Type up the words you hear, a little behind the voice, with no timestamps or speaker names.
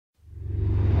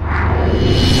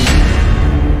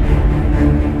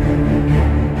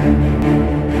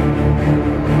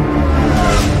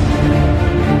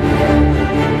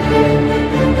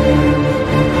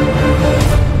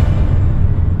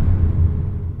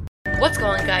What's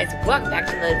going on, guys? Welcome back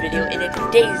to another video. And in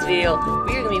today's video, we're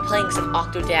going to be playing some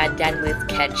OctodadDadliest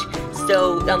Catch.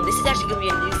 So, this is actually going to be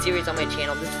a new series on my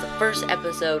channel. This is the first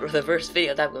episode, or the first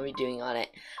video that I'm going to be doing on it.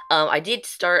 I did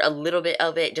start a little bit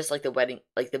of it, just like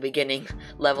the beginning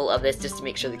level of this, just to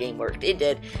make sure the game worked. It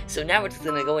did. So now we're just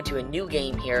going to go into a new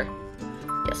game here.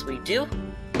 Yes, we do.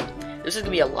 This is going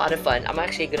to be a lot of fun. I'm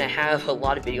actually going to have a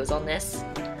lot of videos on this,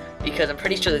 because I'm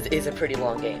pretty sure this is a pretty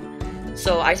long game.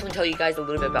 So I just want to tell you guys a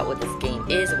little bit about what this game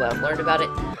is and what I've learned about it.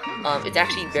 It's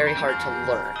actually very hard to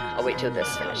learn. I'll wait till this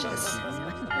finishes.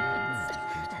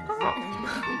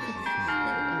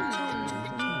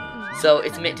 So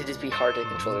it's meant to just be hard to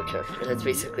control your character. That's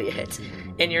basically it.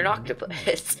 And you're an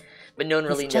octopus, but no one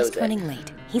really knows it. He's just running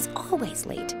late. He's always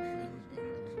late.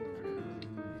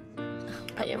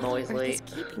 I am always late.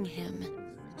 What is keeping him?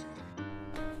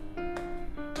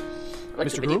 Like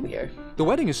Mr. Groom, here. The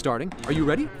wedding is starting. Are you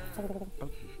ready?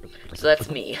 So that's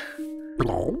me.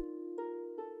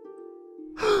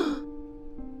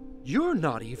 You're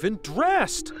not even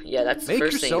dressed. Yeah, that's the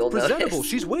first thing you'll notice. Make yourself presentable.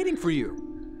 She's waiting for you.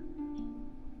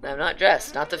 I'm not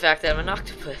dressed. Not the fact that I'm an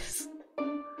octopus.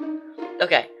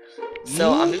 Okay,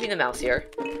 so I'm moving the mouse here.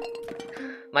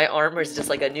 My armor is just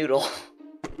like a noodle.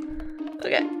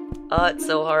 Okay. Oh, it's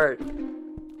so hard.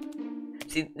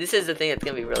 See, this is the thing that's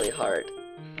gonna be really hard.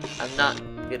 I'm not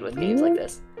good with games like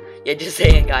this. Yeah, just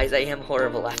saying, guys, I am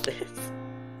horrible at this.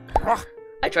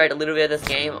 I tried a little bit of this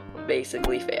game,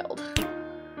 basically failed.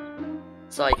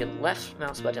 So I can left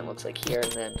mouse button looks like here,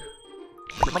 and then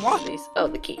these. Oh,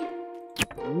 the key.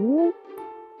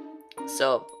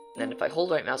 So then if I hold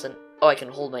right mouse and I can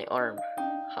hold my arm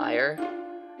higher.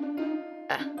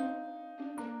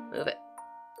 Move it.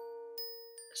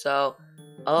 So,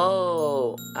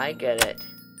 oh, I get it.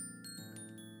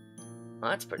 Well,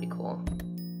 that's pretty cool.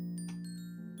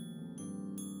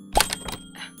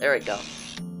 There we go.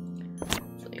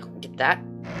 So you get that.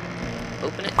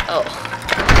 Open it. Oh.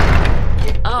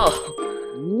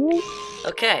 Oh.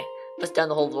 Okay. Press down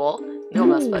to hold the wall. No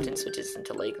mouse button switches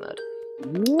into leg mode.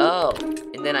 Oh.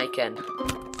 And then I can.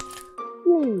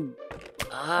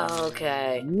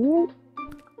 Okay.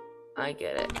 I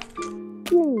get it.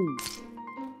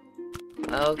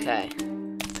 Okay.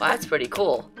 Well, that's pretty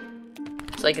cool.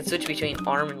 So I can switch between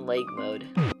arm and leg mode.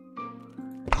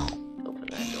 Open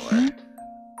that door.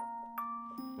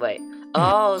 Wait.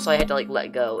 Oh, so I had to like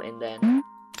let go and then.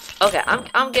 Okay,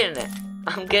 I'm getting it.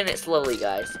 I'm getting it slowly,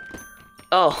 guys.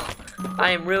 Oh,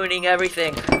 I am ruining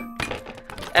everything.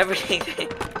 Everything.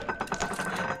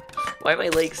 Why are my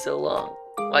legs so long?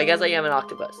 Well, I guess I am an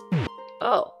octopus.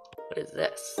 Oh, what is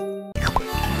this?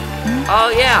 Oh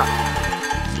yeah.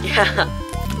 Yeah.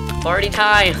 Party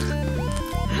time.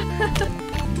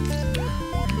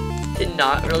 Did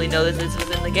not really know that this was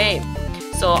in the game.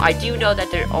 So I do know that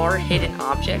there are hidden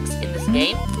objects in this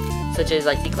game, such as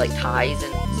I think like ties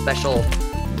and special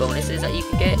bonuses that you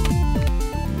can get.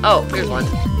 Oh, here's one.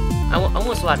 I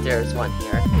almost thought there was one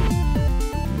here.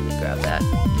 Let me grab that.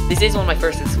 This is one of my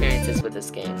first experiences with this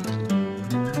game.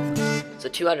 So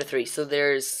 2 out of 3. So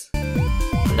there's.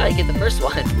 How did I get the first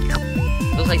one?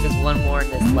 Looks like there's one more in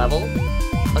this level.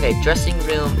 Okay, dressing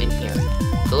room in here.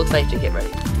 So it looks like I have to get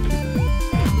ready.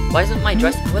 Why isn't my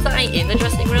dress? Wasn't I in the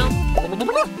dressing room?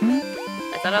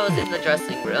 I thought I was in the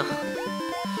dressing room.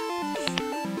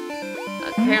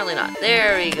 Apparently not.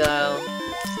 There we go.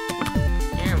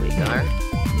 There we go.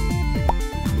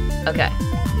 Okay.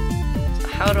 So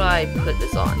how do I put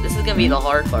this on? This is gonna be the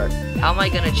hard part. How am I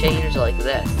gonna change like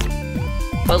this?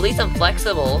 Well, at least I'm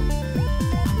flexible.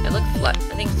 I look I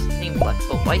think it's named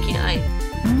flexible. Why can't I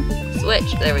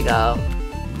switch? There we go.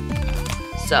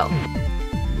 So.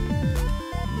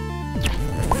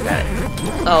 Got it.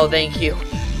 Oh, thank you.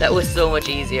 That was so much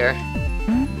easier.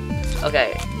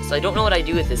 Okay, so I don't know what I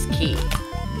do with this key.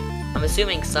 I'm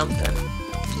assuming something.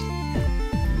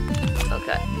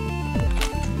 Okay.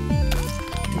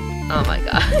 Oh my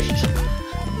gosh.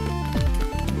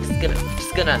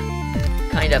 Just gonna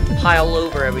kind of pile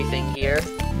over everything here.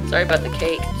 Sorry about the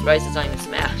cake. I'm surprised it's not even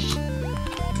smashed.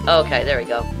 Okay, there we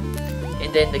go.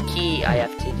 And then the key I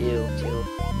have to do to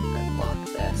unlock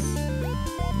this.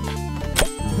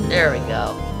 There we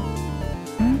go.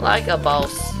 Like a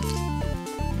boss.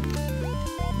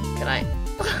 Can I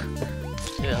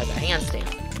do it like a handstand?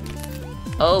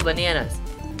 Oh, bananas.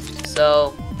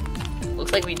 So,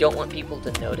 looks like we don't want people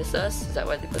to notice us. Is that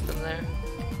why they put them there?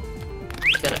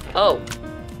 Oh,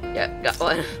 yeah, got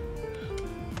one.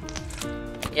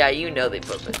 Yeah, you know they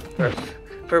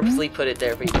purposely put it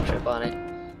there for you to trip on it.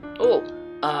 Oh,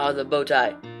 the bow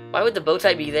tie. Why would the bow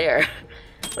tie be there?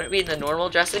 Wouldn't it be in the normal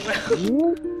dressing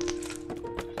room?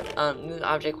 Move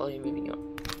object while you're moving your...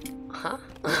 Huh?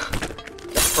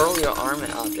 hurl your arm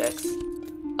at objects.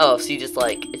 Oh, so you just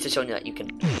like, it's just showing you that you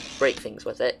can break things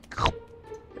with it.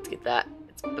 Let's get that.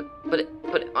 Let's put it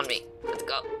on me. Let's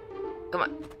go. Come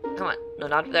on. Come on. No,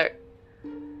 not up there.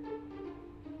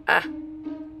 Ah.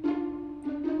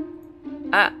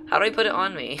 Ah, how do I put it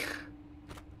on me?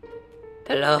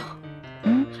 Hello?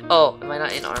 Oh, am I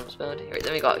not in arms mode? Here,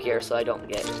 let me go out here so I don't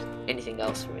get anything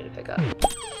else for me to pick up.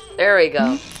 There we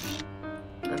go.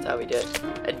 That's how we do it.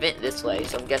 Advent this way,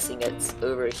 so I'm guessing it's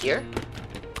over here.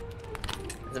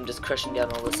 As I'm just crushing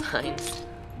down all the signs.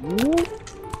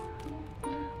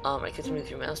 I can move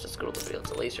your mouse to scroll the video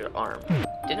to laser arm.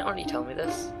 Didn't it already tell me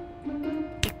this?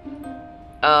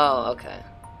 Oh, okay.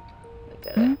 I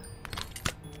get it.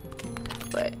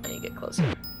 Wait, I need to get closer.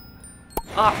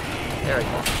 Ah! There we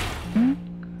go.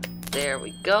 There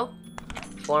we go.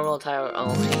 Formal attire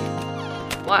only.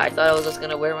 Why? I thought I was just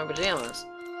gonna wear my pajamas.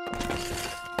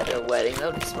 At a wedding, that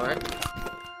would be smart.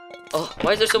 Oh,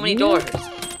 why is there so many doors?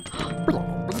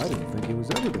 I didn't think he was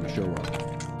ever gonna show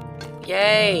up.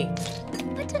 Yay!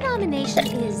 What denomination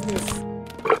is this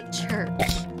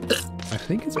church? I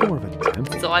think it's more of a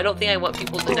temple. So I don't think I want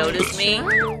people to notice me.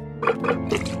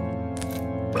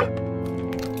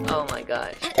 Oh my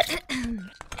gosh.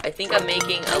 I think I'm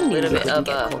making a little bit of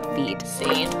a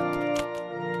scene.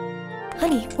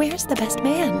 Honey, where's the best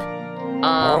man?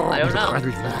 I don't know.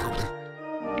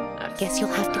 Guess you'll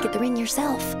have to get the ring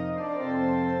yourself.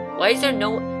 Why is there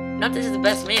no... Not this is the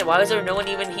best man. Why is there no one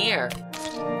even here?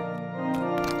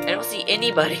 I don't see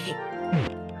anybody.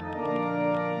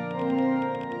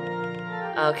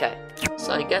 Okay.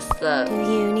 So I guess the... Do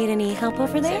you need any help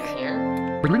over Is there? it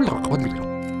here?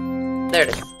 There it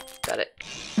is. Got it.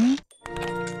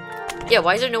 Yeah,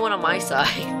 why is there no one on my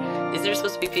side? Is there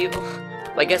supposed to be people?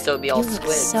 Well, I guess it would be all You look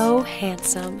squids. so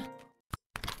handsome.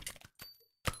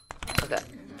 Okay.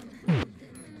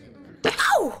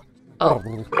 Ow! Oh,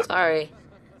 sorry.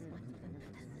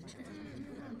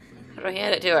 How do I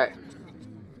hand it to her?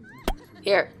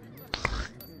 Here.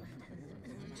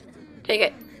 Take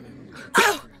it.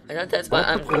 Ow! I thought that's what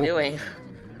I'm doing.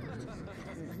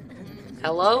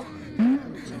 Hello?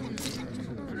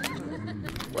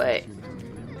 Wait.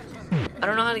 I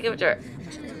don't know how to give it to her.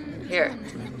 Here.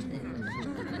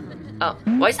 Oh,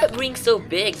 why is that ring so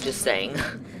big, just saying?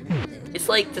 It's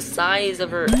like the size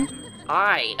of her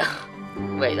eye.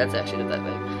 Wait, that's actually not that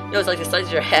big. No, it's like the size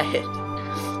of your head.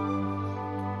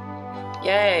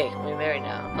 Yay, we're married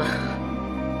now.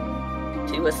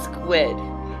 To a squid.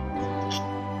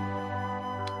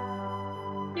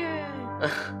 Yay.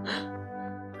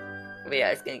 But yeah,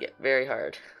 it's gonna get very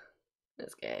hard in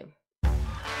this game.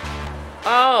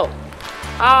 Oh!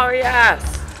 Oh, yes!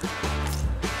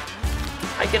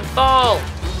 I can fall!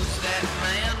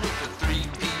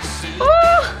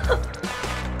 Oh!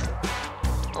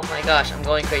 Oh my gosh, I'm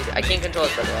going crazy. I can't control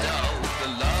it, by the way.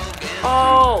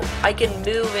 Oh! I can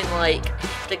move in, like,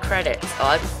 the credits.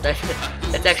 Oh,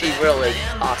 that's actually really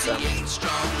awesome.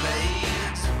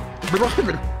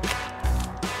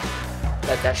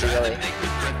 That's actually really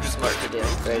smart to do.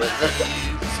 Right?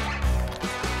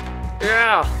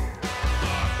 Yeah!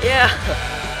 Yeah!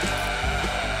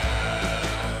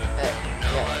 Yeah.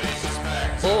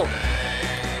 Oh!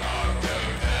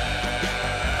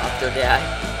 Octodad.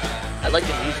 I like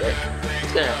the music. I'm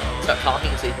just gonna start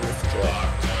talking so you can listen to it.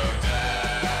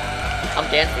 I'm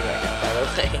dancing right now, by the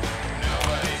way.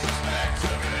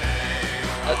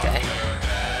 Okay.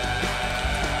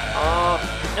 Oh,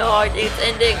 no, I think it's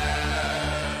ending.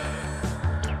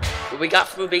 We got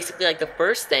through basically like the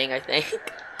first thing, I think.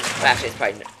 Well, actually, it's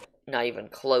probably not even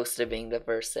close to being the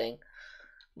first thing.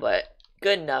 But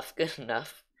good enough, good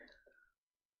enough.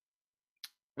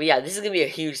 But yeah, this is going to be a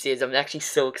huge series. I'm actually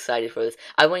so excited for this.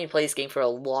 I wanted to play this game for a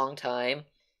long time.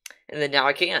 And then now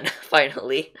I can,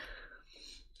 finally.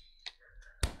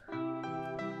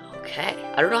 Okay.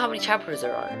 I don't know how many chapters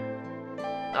there are.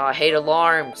 Oh, I hate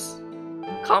alarms.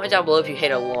 Comment down below if you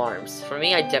hate alarms. For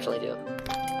me, I definitely do.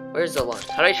 Where's the alarm?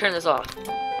 How do I turn this off?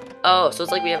 Oh, so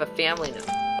it's like we have a family now.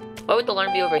 Why would the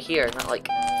alarm be over here, not like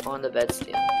on the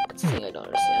bedstand? That's the thing I don't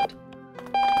understand.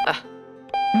 Ah.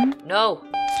 No!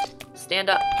 Stand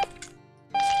up.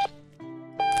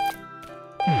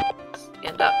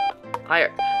 Stand up.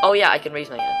 Higher. Oh yeah, I can raise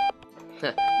my hand.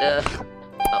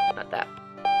 Oh, not that.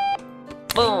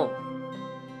 Boom!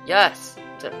 Yes!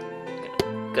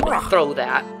 Gonna throw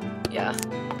that. Yeah.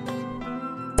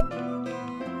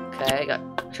 Okay, I got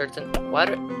shirts and...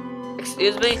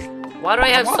 Excuse me? Why do I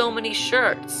have so many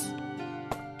shirts?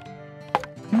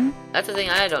 That's the thing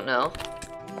I don't know.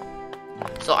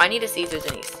 So I need to see if there's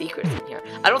any secrets in here.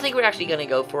 I don't think we're actually gonna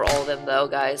go for all of them though,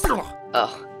 guys.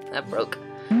 Oh, that broke.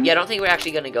 Yeah, I don't think we're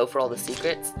actually gonna go for all the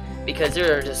secrets because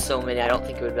there are just so many. I don't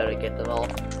think we would better get them all.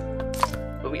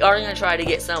 But we are gonna try to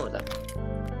get some of them.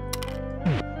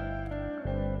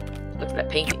 Look at that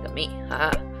painting of me.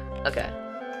 Haha. Okay.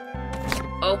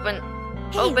 Open.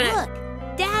 Hey, Open look!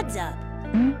 it. Dad's up.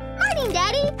 Morning,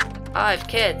 Daddy. I have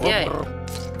kids. Yay.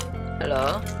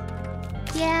 Hello.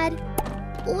 Dad,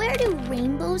 where do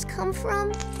rainbows come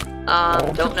from?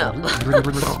 Don't know.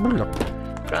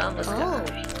 From the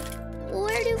sky.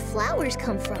 Where do flowers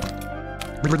come from?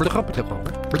 A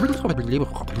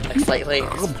slightly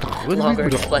longer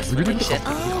explanation.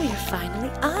 Oh, you're finally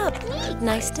up.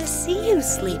 Nice to see you,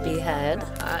 sleepyhead.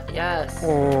 Yes.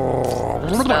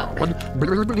 I'm stuck.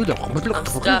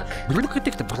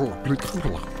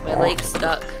 My leg's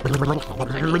stuck. I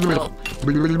need help.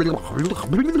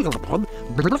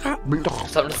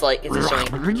 So I'm just like, it's just showing.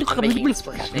 I'm making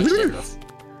explanations.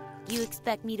 You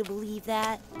expect me to believe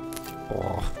that?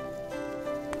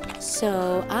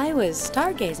 So, I was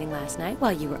stargazing last night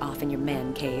while you were off in your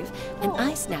man cave, and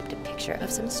I snapped a picture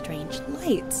of some strange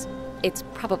lights. It's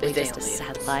probably just a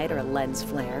satellite or a lens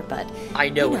flare, but I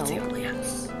know it's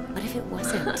aliens. What if it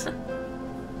wasn't?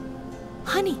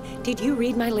 Honey, did you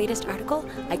read my latest article?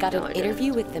 I got an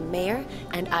interview with the mayor,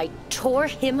 and I tore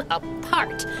him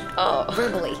apart. Oh.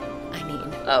 Verbally, I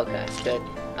mean. Okay, good.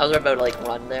 I was about to like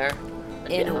run there.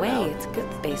 In a way, it's good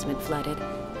the basement flooded.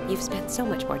 You've spent so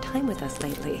much more time with us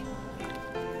lately.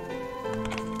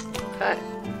 Okay.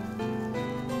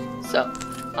 So,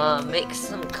 make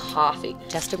some coffee.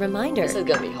 Just a reminder, This is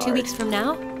gonna be hard. 2 weeks from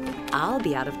now, I'll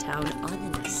be out of town on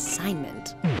an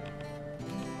assignment.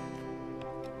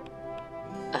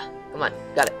 Come on,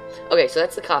 got it. Okay, so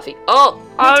that's the coffee. Oh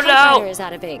My no! typewriter is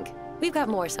out of ink. We've got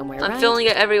more somewhere, I'm right? filling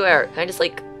it everywhere. Can I just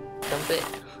like dump it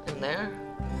in there?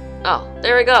 Oh,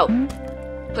 there we go.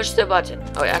 Push the button.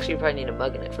 Oh, actually, you probably need a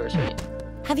mug in it first, right?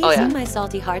 Have you seen my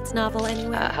Salty Hearts novel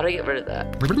anywhere? How do I get rid of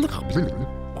that?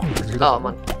 Oh, I'm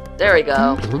on. There we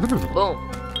go. Boom.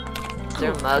 Is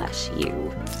there a mug? Bless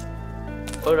you.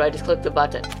 Or do I just click the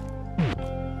button?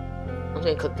 I'm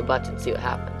gonna click the button and see what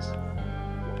happens.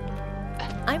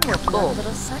 I'm working on a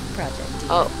little side project.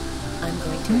 Oh. I'm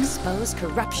going to expose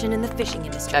corruption in the fishing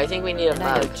industry. I think we need a and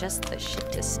I know mug. just the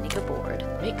shit to sneak aboard.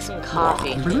 Make some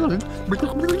coffee.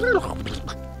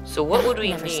 So what would we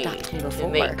Never need stopped me to before.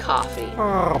 make coffee?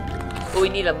 Well, we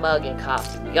need a mug and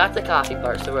coffee. We got the coffee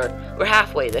part, so we're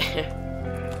halfway there.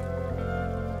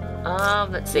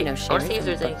 Let's see. You know, I Sherry want to see if from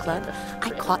there's the anything book in the club, I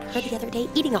fridge. caught her the other day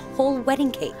eating a whole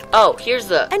wedding cake. Oh, here's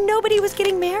the. And nobody was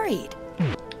getting married.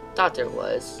 Thought there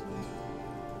was.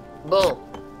 Boom.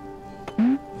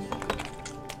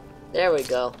 There we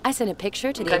go. I sent a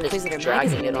picture to the Kind of Inquisitor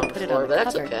dragging magazine it on and the put it floor, on but the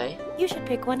that's cover. okay. You should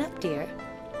pick one up, dear.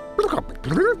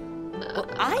 Well,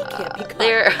 I can't be caught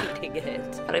there. eating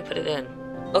it. How'd I put it in?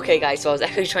 Okay, guys, so I was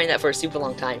actually trying that for a super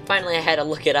long time. Finally, I had to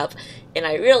look it up, and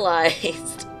I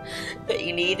realized that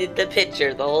you needed the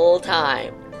picture the whole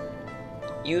time.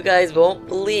 You guys won't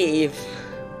believe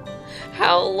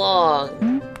how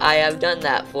long I have done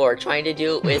that for, trying to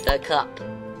do it with a cup.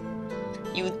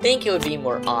 You'd think it would be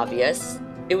more obvious.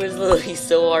 It was literally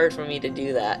so hard for me to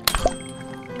do that.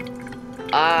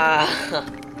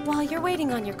 While you're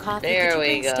waiting on your coffee, There could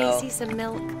you we bring go. Stacy some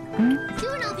milk?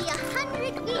 Soon I'll be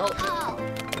 100 feet Nope. tall.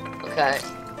 Okay,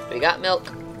 we got milk.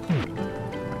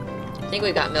 I think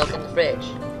we got milk in the fridge.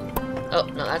 Oh,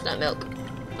 no, that's not milk.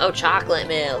 Oh, chocolate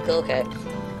milk, okay.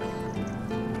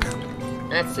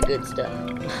 That's the good stuff.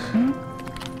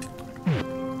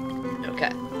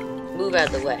 Okay, move out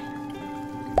of the way.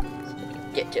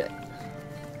 Get to it.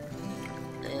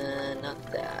 And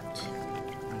not that.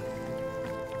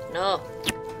 No.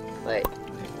 Wait,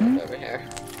 over here.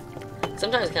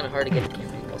 Sometimes it's kind of hard to get the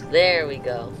camera angles. There we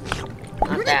go.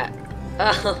 Not that.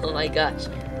 Oh my gosh.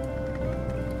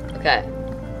 Okay.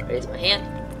 Raise my hand.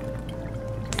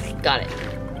 Got it.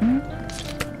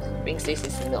 Bring Stacy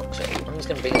some milkshake. I'm just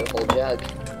gonna bring you a whole jug.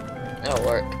 That'll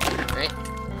work, right?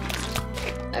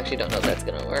 I actually don't know if that's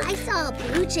gonna work. I saw a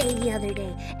blue jay the other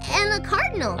day, and a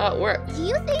cardinal. Oh, it worked. Do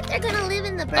you think they're gonna live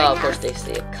in the birdhouse? Oh, of course they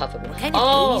see a cup of milk. What kind of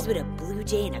Oh! babies would a blue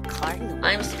jay and a cardinal?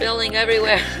 I'm spilling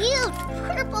everywhere. Cute,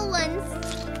 purple ones.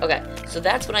 Okay, so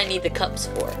that's what I need the cups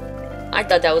for. I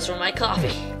thought that was for my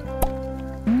coffee.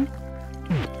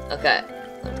 Okay,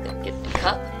 I'm gonna get the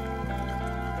cup.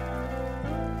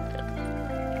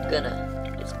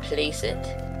 Gonna just place it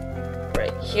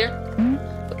right here.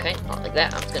 Okay, not like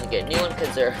that. I'm just gonna get a new one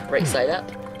because they're right side up.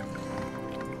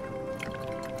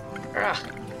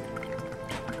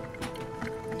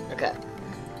 Okay.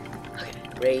 Okay,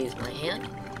 raise my hand.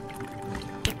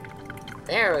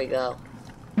 There we go.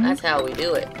 That's how we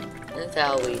do it. That's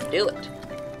how we do it.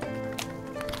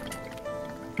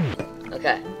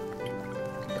 Okay.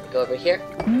 Go over here.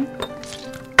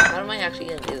 How am I actually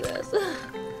gonna do this?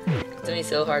 It's gonna be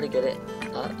so hard to get it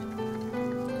up.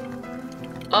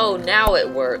 Oh, now it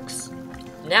works.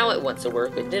 Now it wants to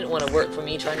work. It didn't want to work for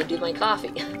me trying to do my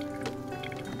coffee.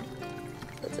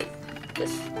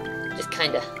 Let's just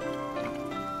kind of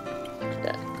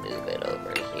move it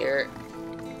over here.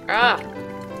 Ah!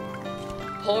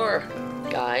 Poor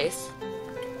guys.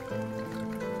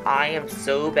 I am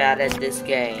so bad at this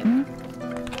game.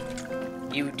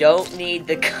 You don't need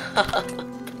the cup.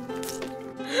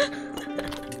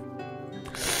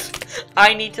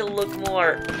 I need to look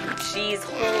more. She's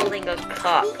holding a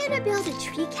cup. Are we gonna build a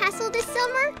tree castle this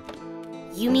summer?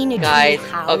 You mean a Guys, tree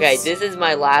house? okay, this is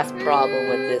my last problem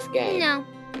with this game. No.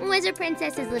 Wizard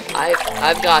princesses live.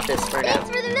 I've got this for now. Thanks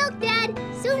for the milk, Dad.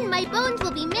 Soon my bones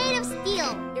will be made of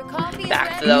steel. Your coffee is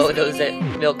Fact ready, though, sweetie.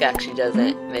 milk actually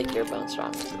doesn't make your bones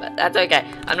stronger, but that's okay.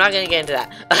 I'm not gonna get into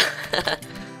that.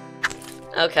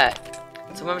 Okay,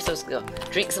 so where am I supposed to go?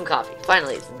 Drink some coffee.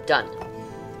 Finally, it's done.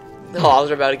 Oh, I was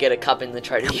about to get a cup and then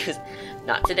try to use.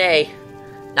 Not today.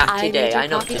 Not today. I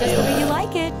know what to just the way do. you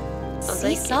like it. thank Sea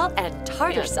you. salt and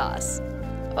tartar Yeah. sauce.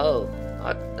 Oh,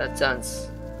 that sounds.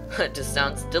 It just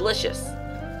sounds delicious.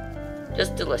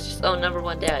 Just delicious. Oh,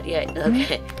 #1 dad. Yay.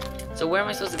 Okay. So where am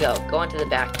I supposed to go? Go onto the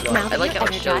backyard. Now I that like you're how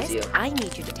it shows energized, you. I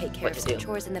need you to take care what of to some do.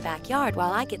 chores in the backyard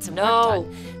while I get some No.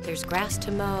 work done. There's grass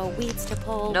to mow, weeds to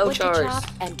pull, No wood chores. to chop,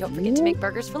 and don't forget to make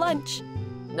burgers for lunch.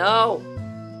 No,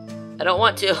 I don't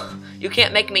want to. You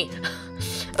can't make me.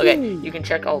 Okay, you can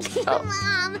check all. Oh,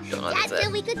 Mom, don't know what Dad to say.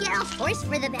 said we could get a horse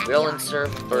for the backyard. Grill and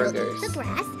serve He'll burgers. eat the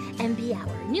grass and be our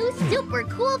new super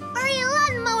cool furry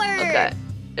lawnmower. Okay.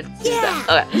 Let's do Yeah,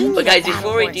 that. we Okay, need but guys, a battle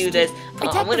before we horse do to this,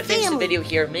 protect I'm gonna the finish the family. video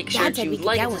here. Make sure Dad said we to could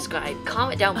like get and one. subscribe.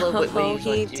 Comment down below what Oh, videos you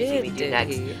want to see me did do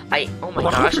next. he? Oh my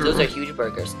gosh, those are huge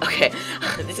burgers. Okay,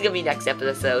 this is gonna be next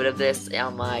episode of this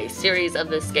on my series of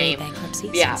this game. Bankruptcy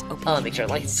Yeah, since opening make sure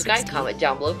to like and in subscribe. 1960. Comment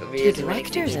down below for videos Two you want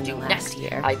to see directors me in do the last next.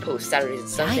 year. I post Saturdays and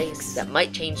Sundays. Yikes. That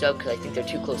might change though because I think they're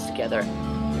too close together.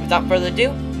 Without further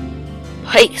ado,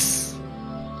 peace.